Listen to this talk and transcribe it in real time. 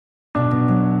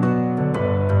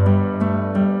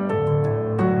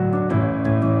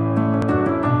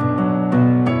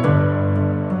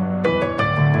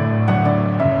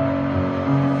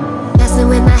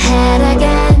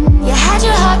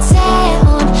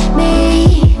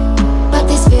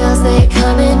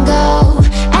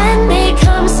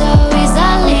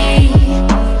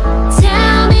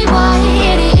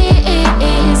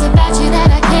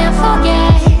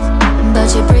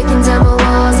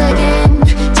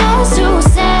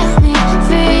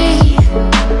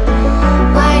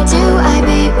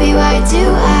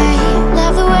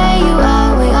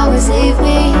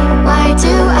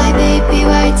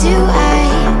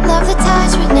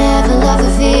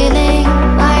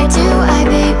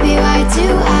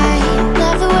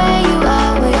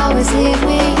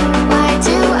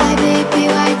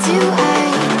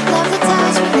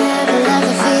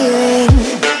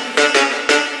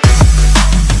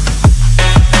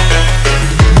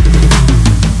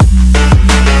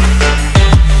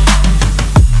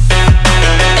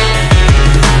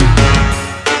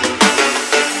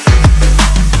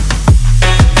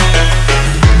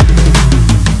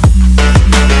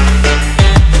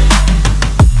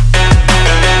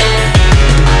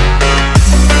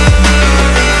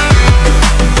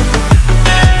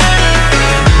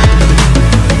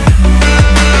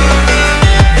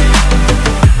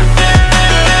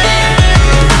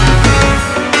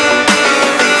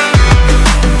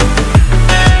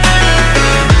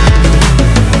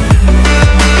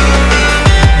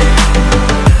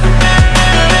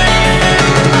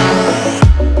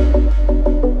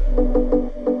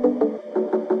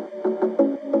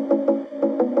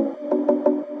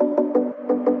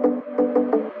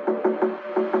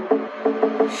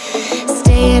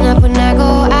staying up when I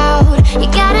go out. You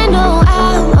gotta know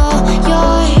I'm all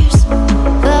yours.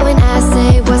 But when I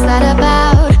say what's that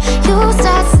about, you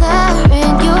start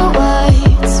slurring your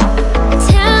words.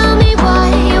 Tell me why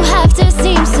you have to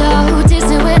seem so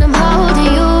distant when I'm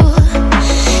holding you.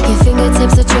 Your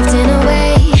fingertips are drifting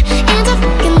away, and I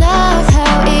fucking love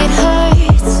how it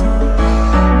hurts.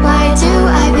 Why do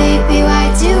I, baby, why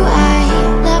do I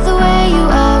love the way you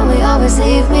always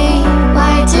leave me?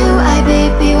 Why do I,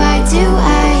 baby, why do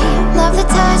I love the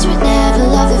touch but never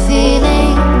love the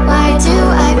feeling? Why do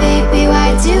I, baby, why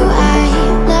do I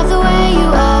love the way you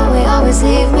always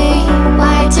leave me?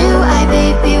 Why do I,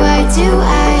 baby, why do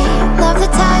I love the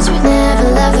touch but never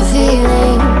love the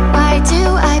feeling? Why do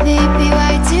I, baby,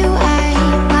 why do I?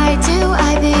 Why do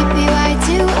I, baby, why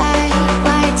do I?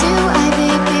 Why do I,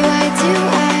 baby, why do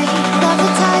I love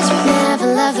the touch but never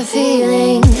love the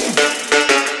feeling?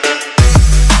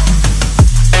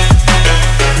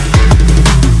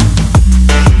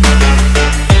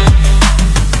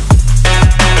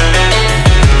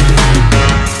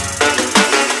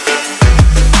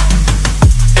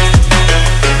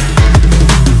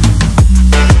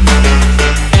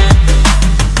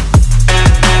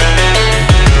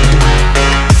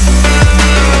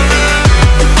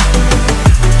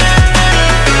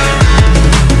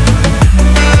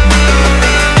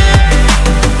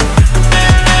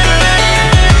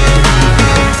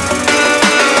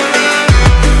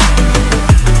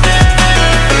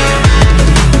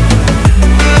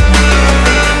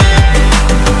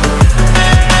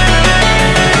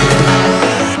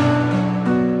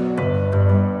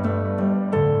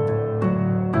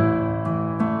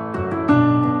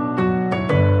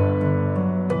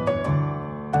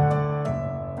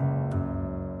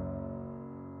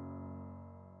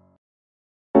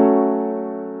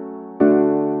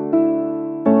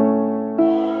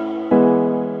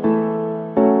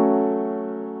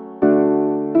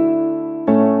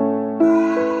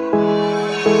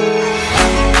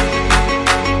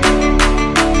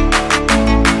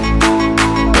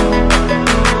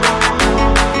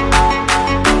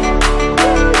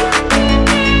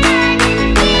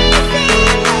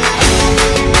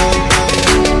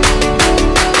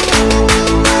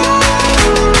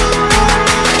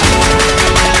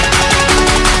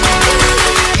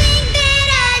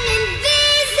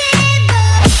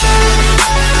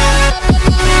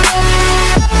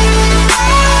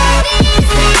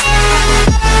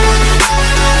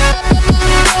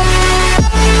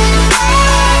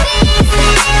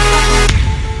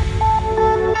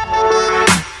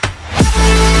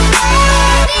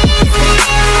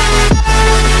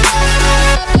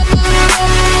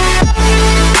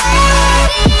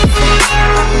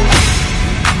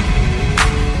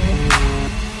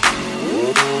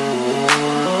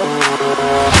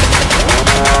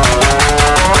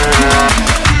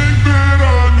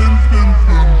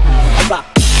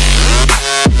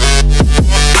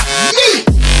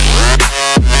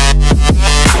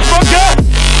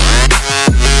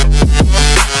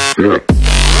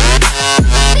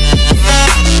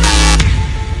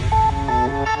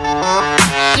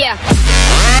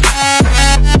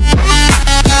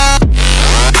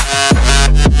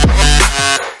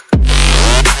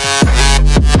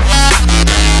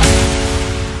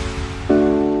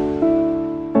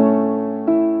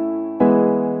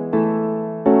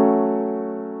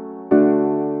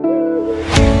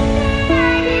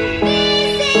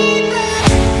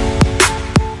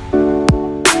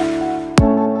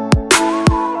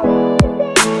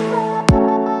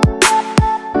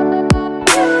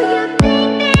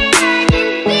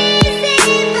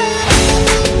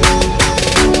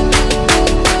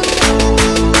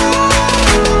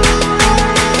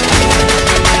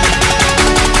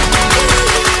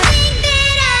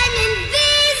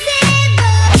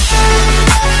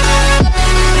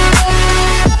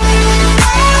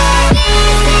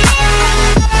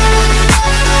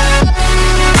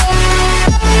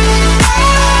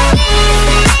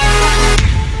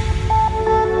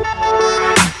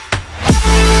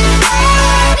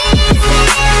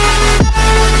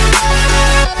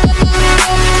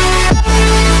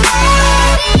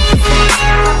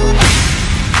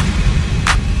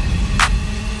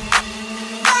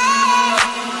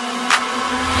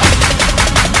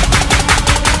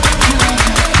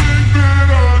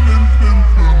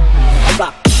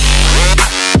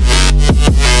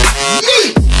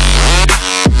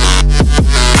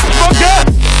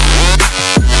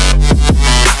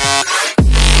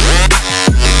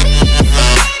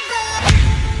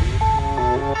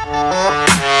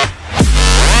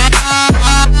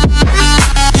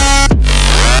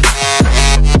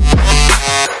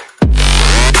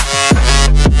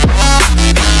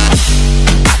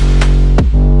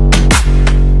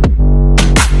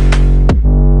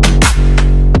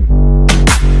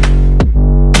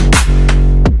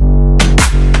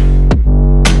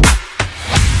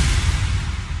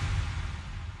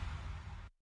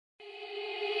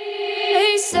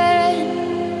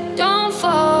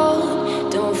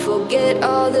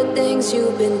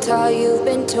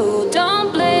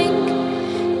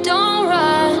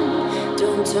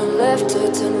 left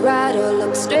or turn right or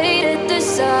look straight at the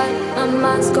sun. My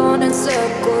mind's going in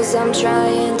circles, I'm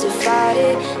trying to fight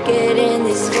it. Getting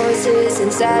these voices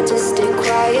inside to stay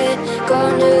quiet.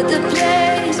 Gone to the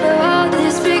place where all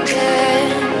this began.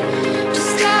 Just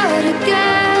start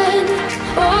again.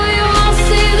 Oh, you won't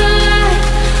see the light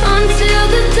until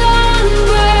the dawn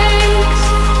breaks.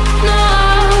 No,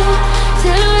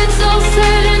 till it's all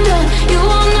said and done, you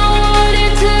won't know what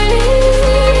it takes.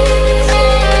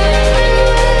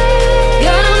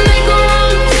 Gotta make a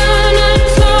wrong turn and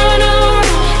turn around.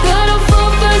 Gotta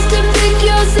fall fast to pick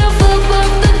yourself up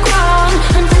off the ground.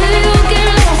 Until you get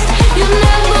lost, you'll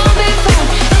never be found.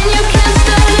 And you can't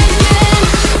start again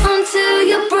until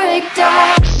you break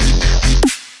down.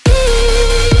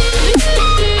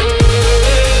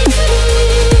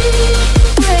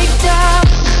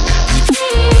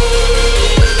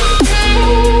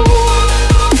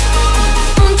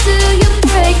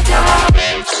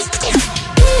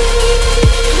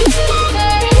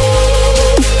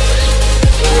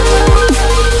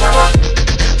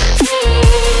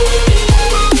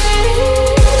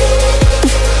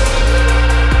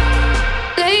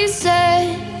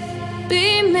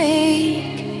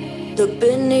 Look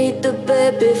beneath the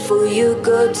bed before you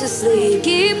go to sleep.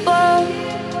 Keep on,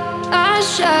 I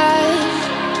shine.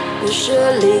 You'll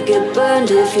surely get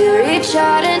burned if you reach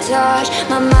out and touch.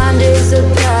 My mind is a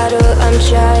battle, I'm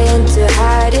trying